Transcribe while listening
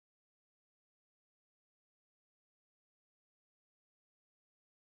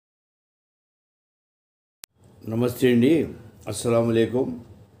నమస్తే అండి. అస్సలాముఅలైకుం.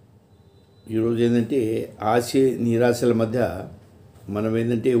 ఈరోజు ఏంటంటే ఆశ నిరాశల మధ్య మనం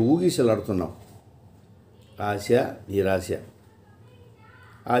ఏంటంటే ఊగిసలాడుతున్నాం. ఆశ నిరాశ.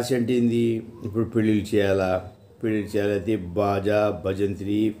 ఆశ అంటే ఏంది? ఇప్పుడు పెళ్ళిళ్ళు చేయాలైతే బాజా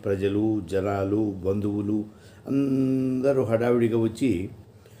భజంత్రి ప్రజలు జనాలు బంధువులు అందరూ హడావిడిగా వచ్చి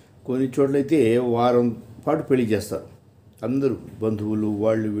కొన్ని చోట్లయితే వారం పాటు పెళ్లి చేస్తారు. అందరూ బంధువులు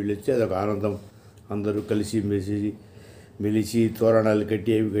వాళ్ళు వీళ్ళు వచ్చి అదొక ఆనందం. అందరూ కలిసి మెలిసి తోరణాలు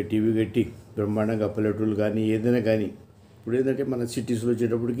కట్టి ఇవి కట్టి బ్రహ్మాండంగా పల్లెటూళ్ళు కానీ ఏదైనా కానీ ఇప్పుడు ఏంటంటే మన సిటీస్లో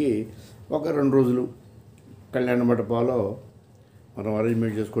వచ్చేటప్పటికి ఒక 2 రోజులు కళ్యాణ మండపాల్లో మనం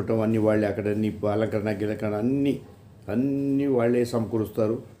అరేంజ్మెంట్ చేసుకుంటాం. అన్నీ వాళ్ళే, అక్కడ అన్ని అలంకరణ గిలకరణ అన్నీ వాళ్ళే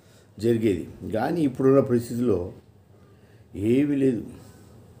సమకూరుస్తారు జరిగేది. కానీ ఇప్పుడున్న పరిస్థితిలో ఏమీ లేదు.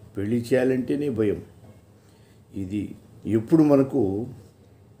 పెళ్లి చేయాలంటేనే భయం. ఇది ఎప్పుడు మనకు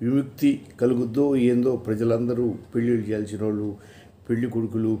విముక్తి కలుగుద్దో ఏందో. ప్రజలందరూ పెళ్ళిళ్ళు చేయాల్సిన వాళ్ళు, పెళ్లి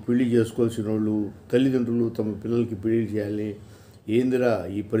కొడుకులు, పెళ్లి చేసుకోవాల్సిన వాళ్ళు, తల్లిదండ్రులు తమ పిల్లలకి పెళ్లి చేయాలి, ఏందిరా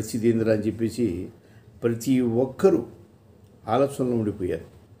ఈ పరిస్థితి ఏందిరా అని చెప్పేసి ప్రతి ఒక్కరూ ఆలోచనలో ఉండిపోయారు.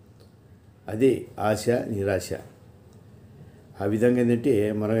 అదే ఆశ నిరాశ. ఆ విధంగా ఏంటంటే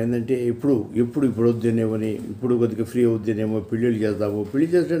మనం ఏంటంటే ఇప్పుడు వద్దనేమని, ఇప్పుడు కొద్దిగా ఫ్రీ అవుద్దనేమో పెళ్ళిళ్ళు చేద్దాము. పెళ్లి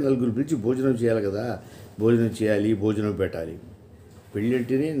చేస్తే నలుగురు పిలిచి భోజనం చేయాలి కదా, భోజనం చేయాలి, భోజనం పెట్టాలి. పెళ్ళి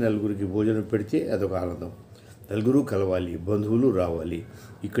అంటేనే నలుగురికి భోజనం పెడితే అదొక ఆనందం. నలుగురు కలవాలి, బంధువులు రావాలి.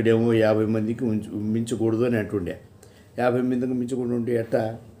 ఇక్కడేమో 50 మందికి మించకూడదు అని అంటుండే. 50 మందికి మించకుండా ఉంటే ఎట్టా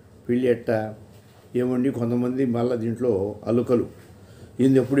పెళ్ళి ఎట్టా? ఏమండి కొంతమంది మళ్ళీ దీంట్లో అలుకలు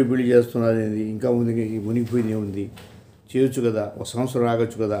ఏంది ఎప్పుడు పెళ్లి చేస్తున్నారు, ఏంది ఇంకా ముందుకి మునిగిపోయింది ఏముంది, చేయొచ్చు కదా, ఒక సంవత్సరం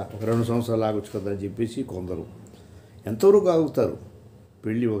ఆగొచ్చు కదా, ఒక 2 సంవత్సరాలు ఆగొచ్చు కదా అని చెప్పేసి కొందరు ఎంతవరకు ఆగుతారు.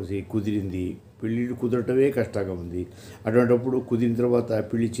 పెళ్ళి ఒకటి కుదిరింది, పెళ్ళిళ్ళు కుదరటమే కష్టంగా ఉంది. అటువంటిప్పుడు కుదిరిన తర్వాత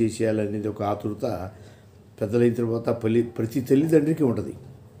పెళ్లి చేసేయాలనేది ఒక ఆతృత పెద్దలైన తర్వాత ప్రతి తల్లిదండ్రికి ఉంటుంది.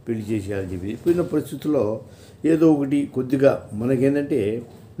 పెళ్లి చేసేయాలని చెప్పి ఇప్పుడున్న పరిస్థితుల్లో ఏదో ఒకటి కొద్దిగా మనకేంటంటే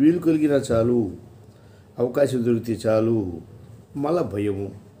వీలు కలిగినా చాలు, అవకాశం దొరికితే చాలు, మళ్ళా భయము.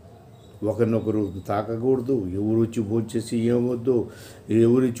 ఒకరినొకరు తాకకూడదు, ఎవరు వచ్చి భోంచేసి ఏమొద్దు,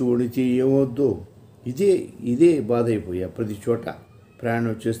 ఎవరు వచ్చి వండితే ఏమొద్దు. ఇదే బాధ అయిపోయా. ప్రతి చోట ప్రయాణం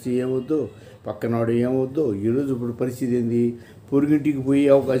వచ్చేస్తే ఏమొద్దు, పక్కనాడు ఏమొద్దు. ఈరోజు ఇప్పుడు పరిస్థితి ఏంది? పొరుగింటికి పోయే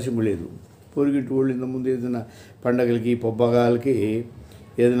అవకాశం లేదు. పొరుగింటి వాళ్ళు ఇంత ముందు ఏదైనా పండగలకి పబ్బగాలకి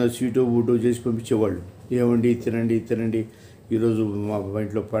ఏదైనా స్వీటో బూటో చేసి పంపించేవాళ్ళు. ఏమండి తినండి. ఈరోజు మా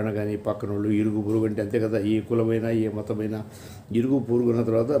ఇంట్లో పండగ అని పక్కన వాళ్ళు ఇరుగు పొరుగు అంటే అంతే కదా. ఏ కులమైనా ఏ మతమైనా ఇరుగు పొరుగున్న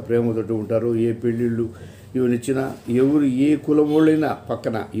తర్వాత ప్రేమతోటి ఉంటారు. ఏ పెళ్ళిళ్ళు ఇవన్నీ ఇచ్చినా ఎవరు ఏ కులం వాళ్ళైనా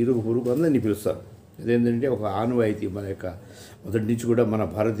పక్కన ఇరుగు పొరుగు అందరినీ పిలుస్తారు. అదేంటంటే ఒక ఆనవాయితీ మన యొక్క మొదటి నుంచి కూడా. మన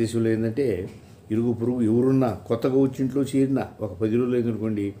భారతదేశంలో ఏంటంటే ఇరుగు పొరుగు ఎవరున్నా కొత్తగా వచ్చి ఇంట్లో చేరిన ఒక 10 రోజులు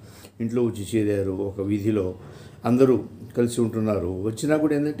అయిందనుకోండి, ఇంట్లో వచ్చి చేరారు, ఒక వీధిలో అందరూ కలిసి ఉంటున్నారు. వచ్చినా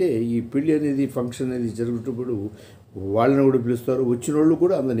కూడా ఏంటంటే ఈ పెళ్ళి అనేది ఫంక్షన్ అనేది జరుగుతున్నప్పుడు వాళ్ళని కూడా పిలుస్తారు, వచ్చిన వాళ్ళు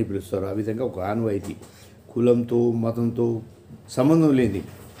కూడా అందరినీ పిలుస్తారు. ఆ విధంగా ఒక ఆనవాయితీ. కులంతో మతంతో సంబంధం లేని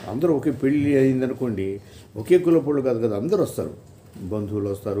అందరూ ఒకే పెళ్ళి అయిందనుకోండి, ఒకే కులపోళ్ళు కాదు కదా, అందరూ వస్తారు. బంధువులు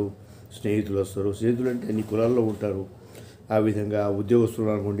వస్తారు, స్నేహితులు వస్తారు. స్నేహితులు అంటే అన్ని కులాల్లో ఉంటారు. ఆ విధంగా ఉద్యోగస్తులు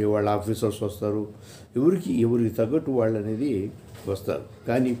అనుకోండి, వాళ్ళ ఆఫీసర్స్ వస్తారు. ఎవరికి తగ్గట్టు వాళ్ళు అనేది వస్తారు.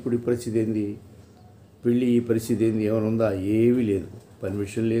 కానీ ఇప్పుడు ఈ పరిస్థితి ఏంది? ఈ పరిస్థితి ఏంది? ఏమైనా ఉందా? ఏమీ లేదు.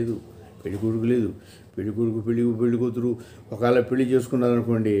 పర్మిషన్ లేదు, పెళ్లి కొడుకు లేదు. పెళ్లి కూతురు ఒకవేళ పెళ్లి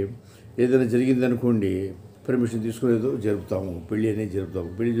చేసుకున్నారనుకోండి, ఏదైనా జరిగిందనుకోండి, పర్మిషన్ తీసుకునేదో జరుపుతాము, పెళ్ళి అనేది జరుపుతాము.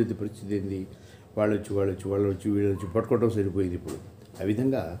 పెళ్లి చేసే పరిస్థితి ఏంది? వీళ్ళొచ్చి పట్టుకోవడం సరిపోయింది ఇప్పుడు. ఆ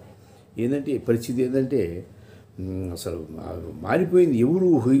విధంగా ఏంటంటే పరిస్థితి ఏంటంటే అసలు మారిపోయింది. ఎవరు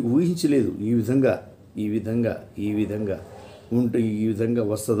ఊహించలేదు ఈ విధంగా ఉంటే ఈ విధంగా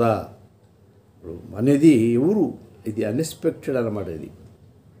వస్తుందా అనేది. ఇది అన్ఎక్స్పెక్టెడ్ అన్నమాట. ఇది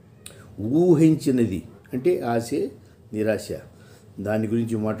ఊహించినది అంటే ఆశ నిరాశ. దాని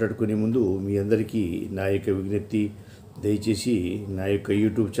గురించి మాట్లాడుకునే ముందు మీ అందరికీ నా యొక్క విజ్ఞప్తి, దయచేసి నా యొక్క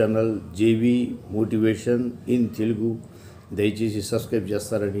YouTube channel JV motivation in Telugu దయచేసి సబ్స్క్రైబ్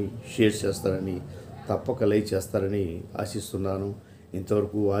చేస్తారని, షేర్ చేస్తారని, తప్పక లైక్ చేస్తారని ఆశిస్తున్నాను.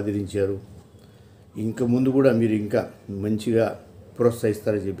 ఇంతవరకు ఆదరించారు. ఇంకా ముందు కూడా మీరు ఇంకా మంచిగా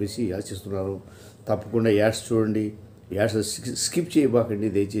ప్రోత్సహిస్తారని చెప్పేసి ఆశిస్తున్నాను. తప్పకుండా యాడ్స్ చూడండి. Ads skip చేయబాకండి.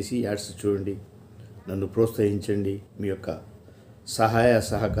 దయచేసి యాడ్స్ చూడండి, నన్ను ప్రోత్సహించండి. మీ యొక్క సహాయ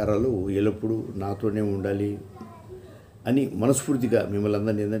సహకారాలు ఎల్లప్పుడూ నాతోనే ఉండాలి అని మనస్ఫూర్తిగా మిమ్మల్ని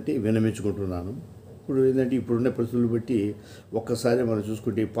అందరినీ ఏంటంటే విన్నవించుకుంటున్నాను. ఇప్పుడు ఏంటంటే ఇప్పుడున్న పరిస్థితులు బట్టి ఒక్కసారి మనం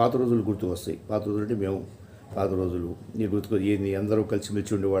చూసుకుంటే పాత రోజులు గుర్తు వస్తాయి. పాత రోజులు అంటే పాత రోజులు గుర్తుకొచ్చి ఏంది, అందరూ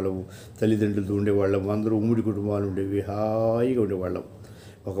కలిసిమెలిసి ఉండేవాళ్ళము, తల్లిదండ్రులతో ఉండేవాళ్ళము, అందరూ ఉమ్మడి కుటుంబాలు ఉండేవి, హాయిగా ఉండేవాళ్ళం.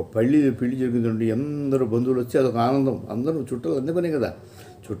 ఒక పెళ్లి జరిగిందండి, అందరూ బంధువులు వచ్చి అదొక ఆనందం. అందరూ చుట్టాలు అందుకనే కదా,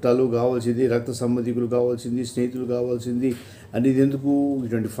 చుట్టాలు కావాల్సింది, రక్త సంబంధికులు కావాల్సింది, స్నేహితులు కావాల్సింది అనేది ఎందుకు?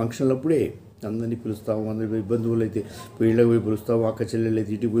 ఇటువంటి ఫంక్షన్లప్పుడే అందరినీ పిలుస్తాము. అందరి బంధువులు అయితే ఇళ్ళకి పోయి పిలుస్తాము, అక్క చెల్లెళ్ళు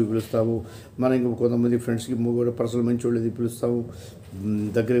అయితే ఇంటికి పోయి పిలుస్తాము, మనం ఇంకా కొంతమంది ఫ్రెండ్స్కి కూడా పర్సనల్ మంచి వాళ్ళు అయితే పిలుస్తాము.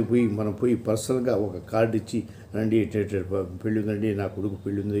 దగ్గరికి పోయి మనం పోయి పర్సనల్గా ఒక కార్డు ఇచ్చి, రండి పెళ్ళి ఉందండి, నా కొడుకు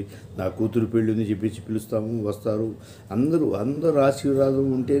పెళ్ళి ఉంది, నా కూతురు పెళ్ళి ఉంది చెప్పేసి పిలుస్తాము. వస్తారు అందరూ ఆశీర్వాదం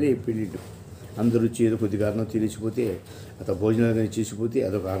ఉంటేనే పెళ్ళిళ్ళు. అందరూ వచ్చి ఏదో కొద్దిగా అన్నం తినేసిపోతే, అతను భోజనాలు కానీ చేసిపోతే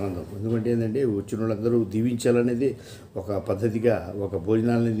అదొక ఆనందం. ఎందుకంటే ఏంటంటే వచ్చిన వాళ్ళందరూ దీవించాలనేది ఒక పద్ధతిగా. ఒక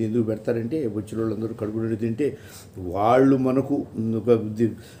భోజనాలని ఎందుకు పెడతారంటే, వచ్చిన వాళ్ళందరూ కడుపు నిండి తింటే వాళ్ళు మనకు ఒక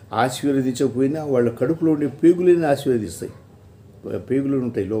ఆశీర్వదించకపోయినా వాళ్ళ కడుపులో ఉండే పేగులని ఆశీర్వదిస్తాయి. పేగులు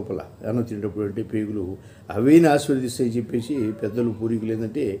ఉంటాయి లోపల, అన్నం తినేటప్పుడు అంటే పేగులు అవేని ఆశీర్వదిస్తాయి చెప్పేసి పెద్దలు పూర్వీకులు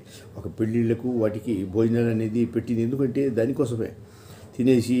ఏంటంటే ఒక పెళ్ళిళ్ళకు వాటికి భోజనాలు అనేది పెట్టింది. ఎందుకంటే దానికోసమే.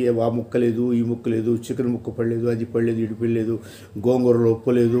 తినేసి ఆ ముక్క లేదు, ఈ ముక్క లేదు, చికెన్ ముక్క పడలేదు, అది పడలేదు, ఇటు పడలేదు, గోంగూరలో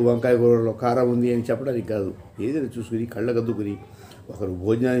ఉప్పు లేదు, వంకాయ కూరలో కారం ఉంది అని చెప్పడానికి కాదు. ఏదైనా చూసుకుని కళ్ళకద్దుకుని ఒకరు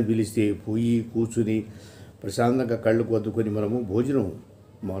భోజనాన్ని పిలిస్తే పోయి కూర్చుని ప్రశాంతంగా కళ్ళకు అద్దుకొని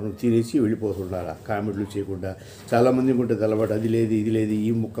మనం తినేసి వెళ్ళిపోతుండాలి. కామెడీలు చేయకుండా. చాలామంది ఉంటుంది అలవాటు, అది లేదు ఇది లేదు,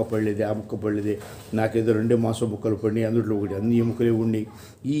 ఈ ముక్క పడలేదే, ఆ ముక్క పడలేదే, నాకేదో 2 మాంసం ముక్కలు పడినాయి, అందులో ఒకటి అన్ని ఎముకలే ఉండి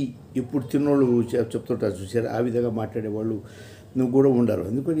ఇప్పుడు తిన్నోళ్ళు చెప్తుంటారు చూసారు, ఆ విధంగా మాట్లాడేవాళ్ళు నువ్వు కూడా ఉండరు.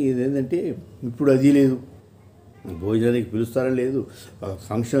 ఎందుకని ఏంటంటే ఇప్పుడు అది లేదు, భోజనానికి పిలుస్తారా లేదు,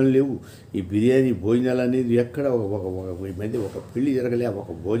 ఫంక్షన్ లేవు, ఈ బిర్యానీ భోజనాలు అనేది ఎక్కడ ఈ మధ్య ఒక పెళ్ళి జరగలే,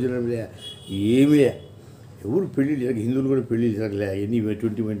 ఒక భోజనం లే, ఏమీ ఎవరు పెళ్ళి జరగ, హిందువులు కూడా పెళ్ళి జరగలే. ఎన్ని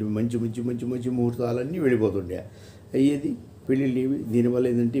 20 మంచి ముహూర్తాలన్నీ వెళ్ళిపోతుండే అయ్యేది పెళ్ళిళ్ళు ఇవి. దీనివల్ల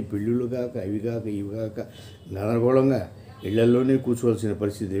ఏంటంటే పెళ్ళిళ్ళు కాక ఇవి కాక గందరగోళంగా ఇళ్లలోనే కూర్చోవలసిన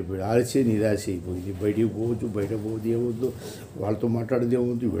పరిస్థితి అయిపోయింది. నిరాశ అయిపోయింది. బయట పోవద్దు ఏమొద్దు, వాళ్ళతో మాట్లాడేది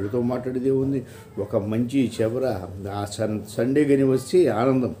ఏముంది, వీళ్ళతో మాట్లాడేది ఏముంది. ఒక మంచి చివర ఆ సండే కానీ వచ్చి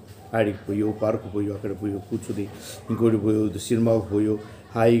ఆనందం. ఆడికి పోయో, పార్కు పోయో, అక్కడ పోయో కూర్చుని, ఇంకోటి పోయో, సినిమాకు పోయో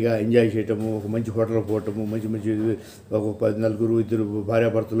హాయిగా ఎంజాయ్ చేయటము, ఒక మంచి హోటల్కి పోవటము, మంచి ఒక 10 నలుగురు 2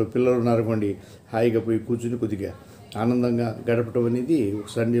 భార్యాభర్తలు పిల్లలు ఉన్నారనుకోండి, హాయిగా పోయి కూర్చుని కొద్దిగా ఆనందంగా గడపటం అనేది ఒక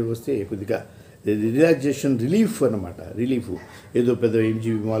సండే వస్తే కొద్దిగా రిలాక్సేషన్, రిలీఫ్ అన్నమాట. ఏదో పెద్ద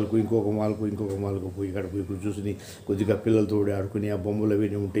ఎంజీబీ మాల్కు ఇంకొక మాల్కు పోయి ఇక్కడ పోయి చూసుకుని కొద్దిగా పిల్లలతో ఆడుకుని, ఆ బొమ్మలు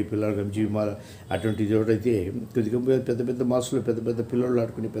అవన్నీ ఉంటాయి పిల్లలకు. ఎంజీబీ మాల్ అటువంటి చోటైతే కొద్దిగా పెద్ద మాల్స్లో పెద్ద పిల్లలు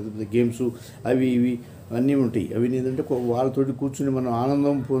ఆడుకుని పెద్ద గేమ్స్ అవి ఇవి అన్నీ ఉంటాయి. అవి ఏంటంటే వాళ్ళతోటి కూర్చుని మనం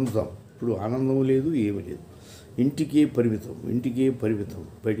ఆనందం పొందుతాం. ఇప్పుడు ఆనందం లేదు, ఏమీ లేదు. ఇంటికే పరిమితం.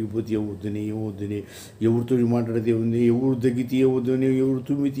 బయటికి పోతే ఏమవుద్దని, ఎవరితో మాట్లాడితే ఏముంది, ఎవరు తగ్గితే ఏమవుద్దని, ఎవరు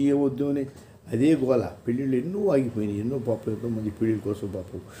తుమ్మితే ఏమవుద్దు అని అదే గోల. పెళ్ళిళ్ళు ఎన్నో ఆగిపోయినాయి. ఎంతో మంది పెళ్ళిళ్ళ కోసం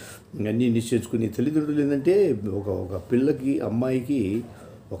పాపం అన్నీ నిశ్చయించుకుని తల్లిదండ్రులు ఏంటంటే ఒక పిల్లకి, అమ్మాయికి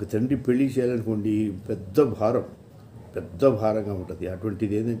ఒక తండ్రి పెళ్లి చేయాలనుకోండి పెద్ద భారంగా ఉంటుంది.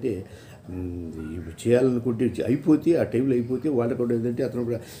 అటువంటిది ఏంటంటే చేయాలనుకుంటే అయిపోతే, ఆ టైంలో అయిపోతే వాళ్ళకు కూడా ఏంటంటే అతను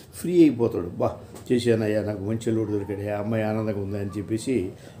కూడా ఫ్రీ అయిపోతాడు. చేశానయ్యా, నాకు మంచి లోటు దొరికాడు, ఆ అమ్మాయి ఆనందంగా ఉందా అని చెప్పేసి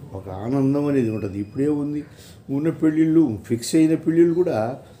ఒక ఆనందం అనేది ఉంటుంది. ఇప్పుడే ఉంది ఉన్న పెళ్ళిళ్ళు, ఫిక్స్ అయిన పెళ్ళిళ్ళు కూడా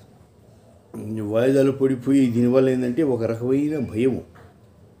వాయిదాలు పడిపోయి. దీనివల్ల ఏంటంటే ఒక రకమైన భయము.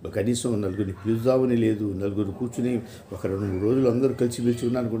 కనీసం నలుగురిని పిలుద్దామని లేదు. నలుగురు కూర్చుని ఒక 2-3 రోజులు అందరూ కలిసి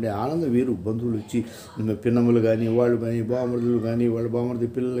ఉన్నారనుకోండి, ఆనందం వేరు. బంధువులు వచ్చి, పిన్నమ్మలు కానీ, వాళ్ళు కానీ, బావమరుదులు కానీ, వాళ్ళ బావమరుది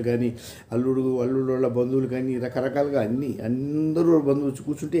పిల్లలు కానీ, అల్లుడు వాళ్ళ బంధువులు కానీ, రకరకాలుగా అందరూ బంధువులు వచ్చి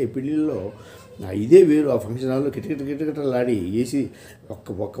కూర్చుంటే పెళ్ళిళ్ళలో ఇదే వేరు. ఆ ఫంక్షన్ హాల్లో కిటకిటలాడి వేసి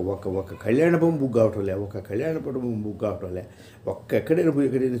ఒక్క కళ్యాణపం బుక్ కావటంలే,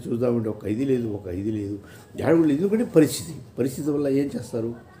 ఎక్కడైనా చూద్దామంటే ఒక ఇది లేదు. జాడవులు ఎందుకంటే పరిస్థితి వల్ల ఏం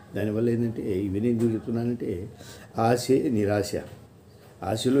చేస్తారు? దానివల్ల ఏంటంటే ఇవన్నీ ఎందుకు చెప్తున్నానంటే నిరాశ.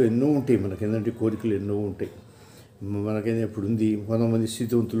 ఆశలో ఎన్నో ఉంటాయి మనకేంటంటే, కోరికలు ఎన్నో ఉంటాయి మనకైనా. ఇప్పుడు ఉంది కొంతమంది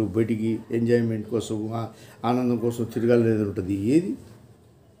స్థితివంతులు బయటికి ఎంజాయ్మెంట్ కోసం, ఆనందం కోసం తిరగాలనేది ఉంటుంది. ఏది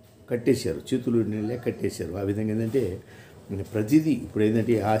కట్టేశారు, చేతులు నీళ్ళే కట్టేశారు. ఆ విధంగా ఏంటంటే ప్రతిదీ ఇప్పుడు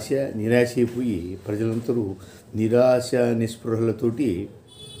ఏంటంటే నిరాశ అయిపోయి ప్రజలందరూ నిస్పృహలతోటి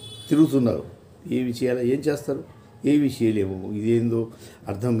తిరుగుతున్నారు. ఏం చేస్తారు? ఏమి చేయలేము. ఇదేందో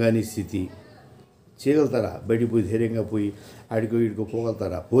అర్థం కాని స్థితి. చేయగలుగుతారా? బయటికి పోయి ధైర్యంగా పోయి ఆడికో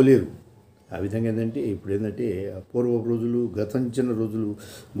పోగలుగుతారా? పోలేరు. ఆ విధంగా ఏంటంటే ఇప్పుడు ఏంటంటే పూర్వపు రోజులు, గతించిన రోజులు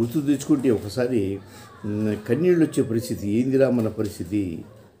గుర్తు తెచ్చుకుంటే ఒకసారి కన్నీళ్ళు వచ్చే పరిస్థితి. ఏందిరా మన పరిస్థితి,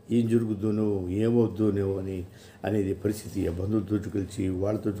 ఏం జరుగుతుందో ఏమవుతుందో అనేది పరిస్థితి. ఆ బంధువులతో కలిసి,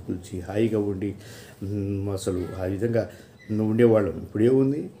 వాళ్ళతో కలిసి హాయిగా ఉండి అసలు ఆ విధంగా ఉండేవాళ్ళం. ఇప్పుడు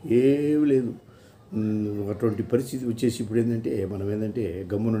ఏముంది? ఏమీ లేదు. అటువంటి పరిస్థితి వచ్చేసి ఇప్పుడు ఏంటంటే మనం ఏంటంటే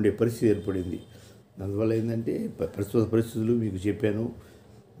గమ్మునుండే పరిస్థితి ఏర్పడింది. అందువల్ల ఏంటంటే ప్రస్తుత పరిస్థితులు మీకు చెప్పాను.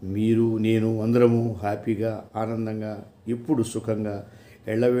 మీరు నేను అందరము హ్యాపీగా ఆనందంగా ఎప్పుడు సుఖంగా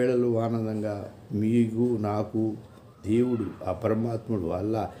ఎళ్ళవేళలు ఆనందంగా మీకు నాకు దేవుడు ఆ పరమాత్ముడు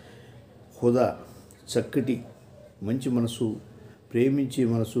అల్లా హుదా చక్కటి మంచి మనసు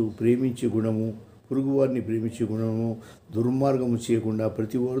ప్రేమించే గుణము, పొరుగువారిని ప్రేమించే గుణము, దుర్మార్గము చేయకుండా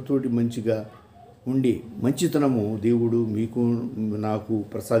ప్రతి వారితోటి మంచిగా ఉండి మంచితనము దేవుడు మీకు నాకు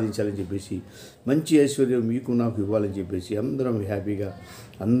ప్రసాదించాలని చెప్పేసి, మంచి ఐశ్వర్యం మీకు నాకు ఇవ్వాలని చెప్పేసి, అందరం హ్యాపీగా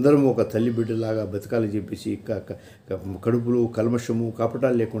అందరం ఒక తల్లి బిడ్డలాగా బతకాలని చెప్పేసి, కడుపులో కల్మషము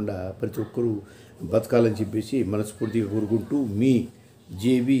కపటాలు లేకుండా ప్రతి ఒక్కరూ బతకాలని చెప్పేసి మనస్ఫూర్తిగా కోరుకుంటూ మీ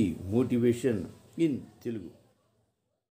జేబీ మోటివేషన్ ఇన్ తెలుగు.